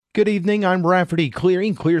Good evening, I'm Rafferty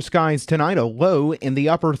Clearing. Clear skies tonight, a low in the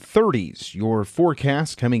upper 30s. Your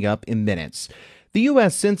forecast coming up in minutes. The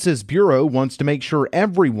U.S. Census Bureau wants to make sure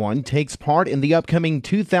everyone takes part in the upcoming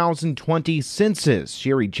 2020 census.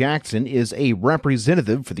 Sherry Jackson is a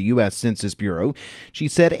representative for the U.S. Census Bureau. She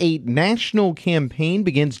said a national campaign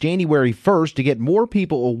begins January 1st to get more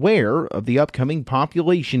people aware of the upcoming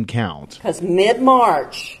population count. Because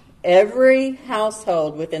mid-March, every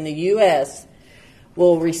household within the U.S.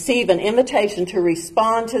 will receive an invitation to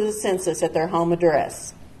respond to the census at their home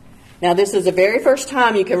address. Now, this is the very first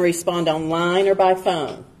time you can respond online or by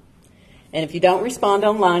phone. And if you don't respond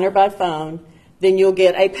online or by phone, then you'll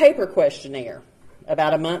get a paper questionnaire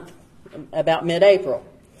about a month, about mid-April.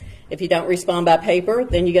 If you don't respond by paper,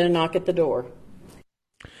 then you get a knock at the door.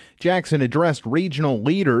 Jackson addressed regional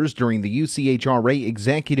leaders during the UCHRA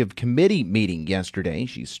Executive Committee meeting yesterday.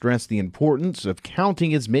 She stressed the importance of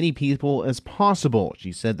counting as many people as possible.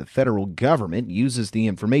 She said the federal government uses the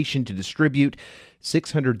information to distribute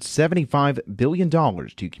 $675 billion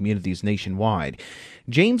to communities nationwide.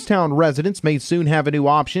 Jamestown residents may soon have a new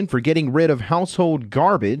option for getting rid of household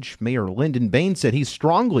garbage. Mayor Lyndon Baines said he's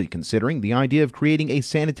strongly considering the idea of creating a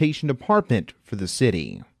sanitation department for the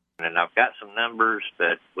city. And I've got some numbers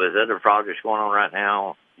that with other projects going on right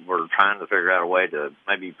now, we're trying to figure out a way to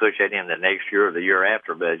maybe push that in the next year or the year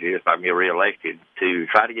after budget if I get reelected to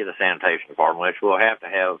try to get a sanitation department, which we'll have to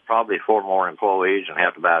have probably 4 more employees and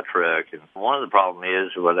have to buy a truck. And one of the problems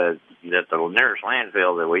is that the nearest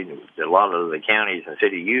landfill that a lot of the counties and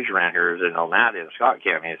cities use around here is in Oneida in Scott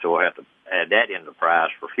County, so we'll have to add that into the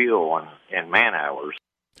price for fuel and man hours.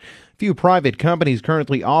 Few private companies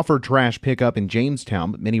currently offer trash pickup in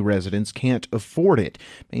Jamestown, but many residents can't afford it.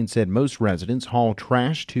 Bain said most residents haul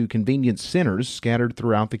trash to convenience centers scattered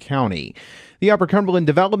throughout the county. The Upper Cumberland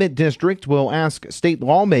Development District will ask state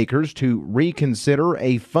lawmakers to reconsider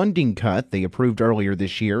a funding cut they approved earlier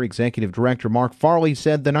this year. Executive Director Mark Farley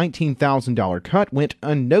said the $19,000 cut went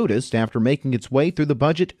unnoticed after making its way through the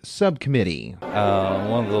Budget Subcommittee.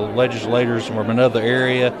 One of the legislators from another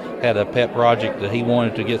area had a pet project that he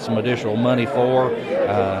wanted to get some additional money for.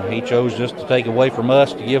 He chose just to take away from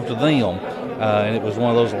us to give to them. And it was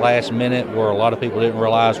one of those last minute where a lot of people didn't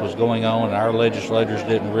realize what was going on, and our legislators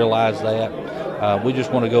didn't realize that. We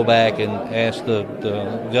just want to go back and ask the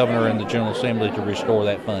governor and the General Assembly to restore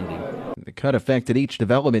that funding. The cut affected each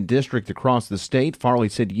development district across the state. Farley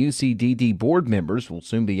said UCDD board members will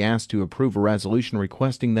soon be asked to approve a resolution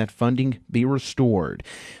requesting that funding be restored.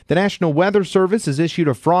 The National Weather Service has issued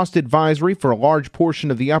a frost advisory for a large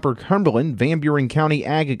portion of the Upper Cumberland. Van Buren County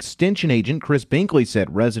Ag Extension Agent Chris Binkley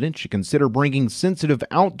said residents should consider bringing sensitive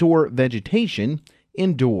outdoor vegetation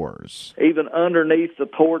indoors. Even underneath the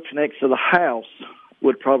porch next to the house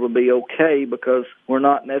would probably be okay because we're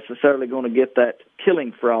not necessarily going to get that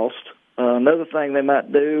killing frost. Another thing they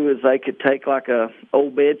might do is they could take like a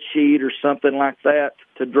old bed sheet or something like that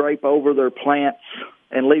to drape over their plants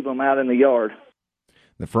and leave them out in the yard.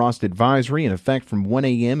 The frost advisory in effect from 1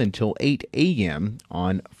 a.m. until 8 a.m.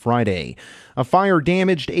 on Friday. A fire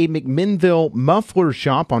damaged a McMinnville muffler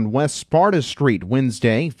shop on West Sparta Street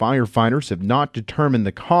Wednesday. Firefighters have not determined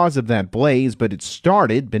the cause of that blaze, but it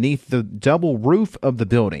started beneath the double roof of the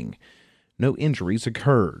building. No injuries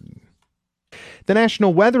occurred. The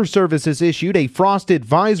National Weather Service has issued a frost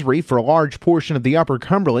advisory for a large portion of the Upper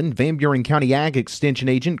Cumberland. Van Buren County Ag Extension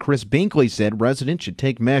Agent Chris Binkley said residents should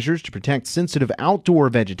take measures to protect sensitive outdoor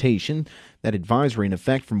vegetation. That advisory in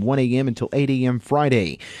effect from 1 a.m. until 8 a.m.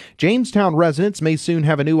 Friday. Jamestown residents may soon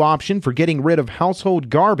have a new option for getting rid of household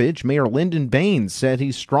garbage. Mayor Lyndon Baines said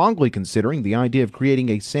he's strongly considering the idea of creating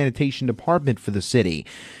a sanitation department for the city.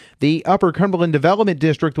 The Upper Cumberland Development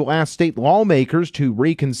District will ask state lawmakers to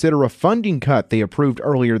reconsider a funding cut they approved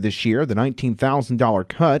earlier this year. The $19,000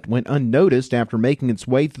 cut went unnoticed after making its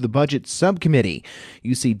way through the Budget Subcommittee.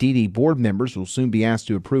 UCDD board members will soon be asked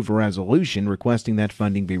to approve a resolution requesting that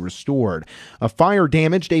funding be restored. A fire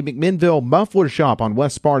damaged a McMinnville muffler shop on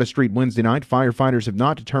West Sparta Street Wednesday night. Firefighters have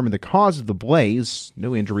not determined the cause of the blaze.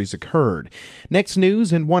 No injuries occurred. Next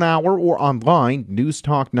news in 1 hour or online,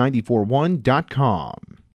 newstalk941.com.